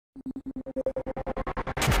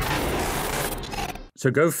So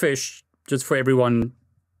Gophish, just for everyone,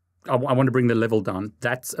 I want to bring the level down.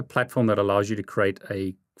 That's a platform that allows you to create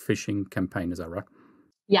a phishing campaign. Is that right?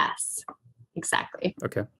 Yes, exactly.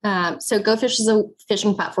 Okay. So Gophish is a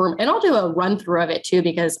phishing platform, and I'll do a run through of it too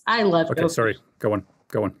because I love Okay, Gophish. sorry. Go on.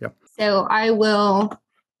 Yeah. So I will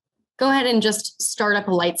go ahead and just start up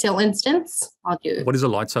a LighSail instance. I'll do. What is a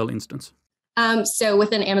LighSail instance? So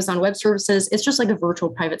within Amazon Web Services, it's just like a virtual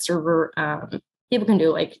private server. People can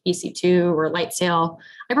do like EC2 or LighSail.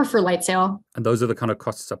 I prefer LighSail. And those are the kind of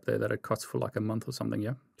costs up there that it costs for like a month or something,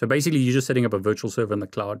 yeah? So basically, you're just setting up a virtual server in the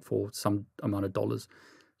cloud for some amount of dollars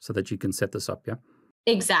so that you can set this up, yeah?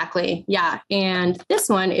 Exactly, yeah. And this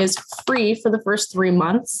one is free for the first 3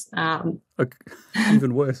 months. Okay.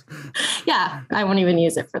 Even worse. Yeah, I won't even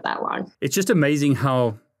use it for that long. It's just amazing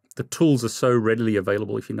how the tools are so readily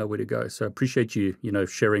available if you know where to go. So I appreciate you,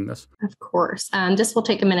 sharing this. Of course. This will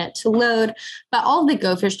take a minute to load, but all of the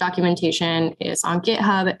Gophish documentation is on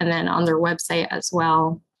GitHub and then on their website as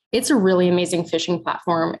well. It's a really amazing phishing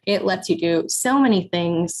platform. It lets you do so many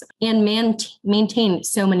things and maintain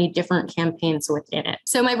so many different campaigns within it.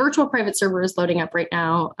 So my virtual private server is loading up right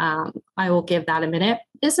now. I will give that a minute.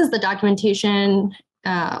 This is the documentation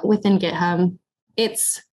within GitHub.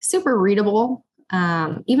 It's super readable.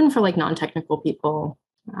 Even for like non-technical people,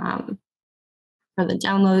 for the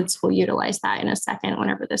downloads, we'll utilize that in a second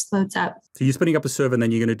whenever this loads up. So you're spinning up a server and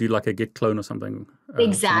then you're going to do like a git clone or something?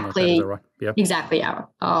 Exactly. Something like that, is that right? Yeah. Exactly, yeah.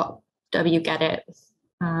 I'll wget it,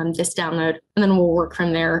 this download, and then we'll work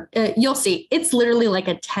from there. You'll see, it's literally like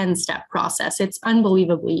a 10-step process. It's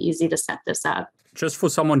unbelievably easy to set this up. Just for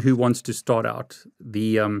someone who wants to start out,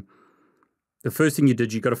 the first thing you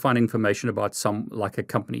did, you got to find information about like a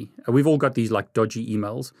company. We've all got these like dodgy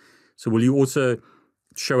emails. So will you also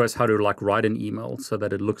show us how to like write an email so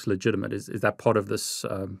that it looks legitimate? Is that part of this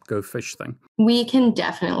Gophish thing? We can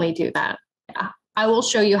definitely do that. Yeah. I will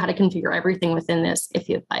show you how to configure everything within this if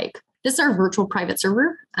you'd like. This is our virtual private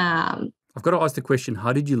server. I've got to ask the question,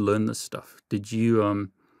 how did you learn this stuff? Did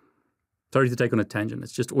you, sorry to take on a tangent,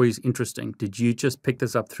 it's just always interesting. Did you just pick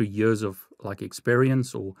this up through years of like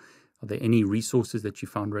experience, or are there any resources that you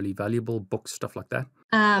found really valuable, books, stuff like that?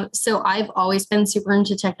 So I've always been super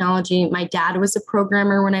into technology. My dad was a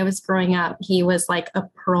programmer when I was growing up. He was like a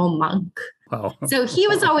Perl monk. Wow. So he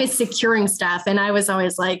was always securing stuff. And I was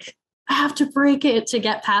always like, I have to break it to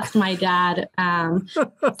get past my dad.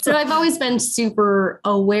 So I've always been super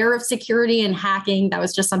aware of security and hacking. That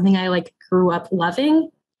was just something I like grew up loving.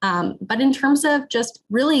 But in terms of just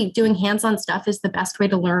really doing hands-on stuff is the best way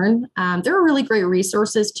to learn. There are really great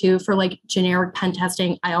resources too for like generic pen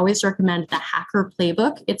testing. I always recommend the Hacker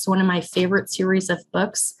Playbook. It's one of my favorite series of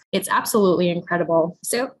books. It's absolutely incredible.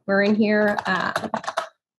 So we're in here,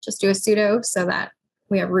 just do a sudo so that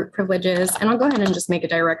we have root privileges. And I'll go ahead and just make a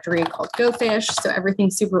directory called Gophish. So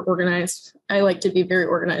everything's super organized. I like to be very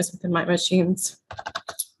organized within my machines.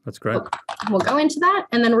 That's great. We'll go into that.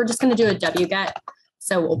 And then we're just going to do a wget.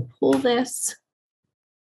 So we'll pull this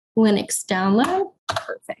Linux download.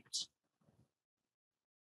 Perfect.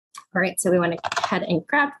 All right, so we want to go ahead and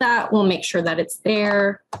grab that. We'll make sure that it's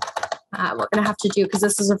there. We're going to have to do, because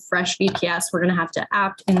this is a fresh VPS, we're going to have to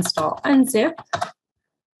apt install unzip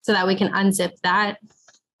so that we can unzip that.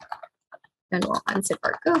 Then we'll unzip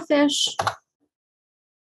our Gophish.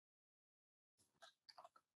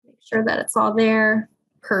 Make sure that it's all there.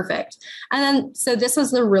 Perfect. And then, so this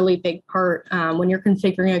is the really big part when you're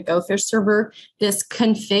configuring a Gophish server, this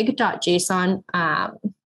config.json,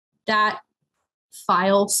 that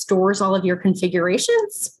file stores all of your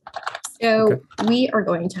configurations. So we are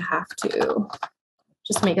going to have to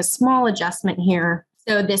just make a small adjustment here.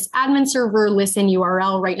 So this admin server listen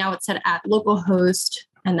URL, right now it's set at localhost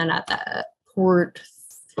and then at the port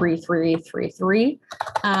 3333.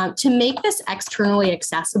 To make this externally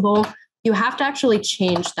accessible, you have to actually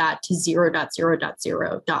change that to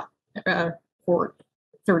 0.0.0. Port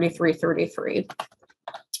 3333.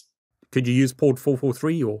 Could you use port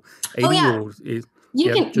 443 or 80? Oh, yeah. Or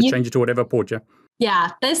you can change it to whatever port, yeah?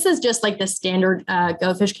 Yeah, this is just like the standard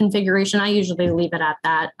Gophish configuration. I usually leave it at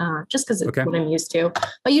that just because it's what I'm used to.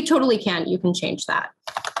 But you totally can. You can change that.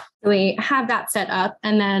 So we have that set up,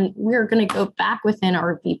 and then we're going to go back within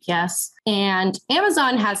our VPS. And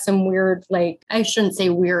Amazon has some weird, like, I shouldn't say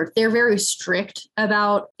weird. They're very strict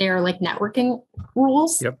about their like networking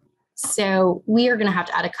rules. Yep. So we are going to have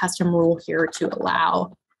to add a custom rule here to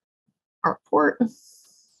allow our port.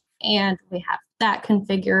 And we have that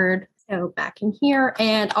configured. So back in here,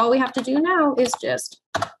 and all we have to do now is just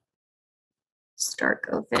start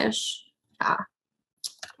Gophish.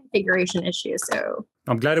 Configuration issue. So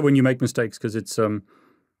I'm glad when you make mistakes because it's it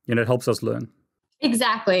helps us learn.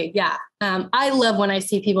 Exactly. Yeah. I love when I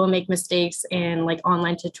see people make mistakes in like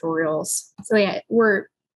online tutorials. So yeah, we're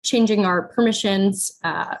changing our permissions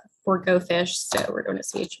for Gophish. So we're going to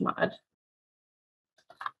chmod.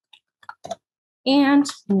 And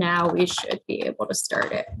now we should be able to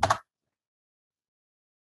start it.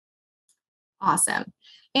 Awesome.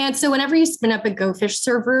 And so whenever you spin up a Gophish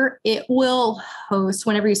server, it will host,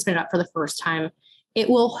 whenever you spin it up for the first time, it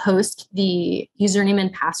will host the username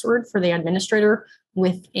and password for the administrator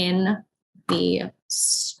within the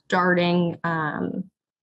starting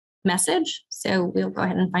message. So we'll go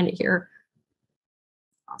ahead and find it here.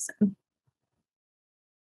 Awesome.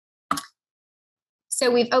 So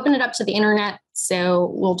we've opened it up to the internet.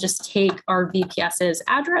 So we'll just take our VPS's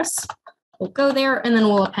address. We'll go there and then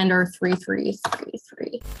we'll append our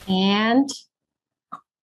 3333. And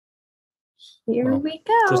here we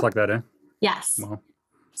go. Just like that, eh? Yes. Wow.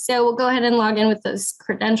 So we'll go ahead and log in with those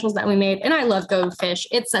credentials that we made. And I love Gophish.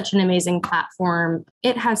 It's such an amazing platform.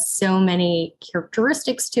 It has so many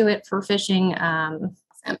characteristics to it for phishing.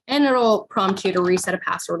 And it'll prompt you to reset a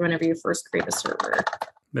password whenever you first create a server.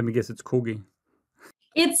 Let me guess, it's Corgi.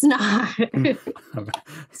 It's not.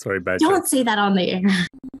 Sorry, bad Don't joke. say that on the air.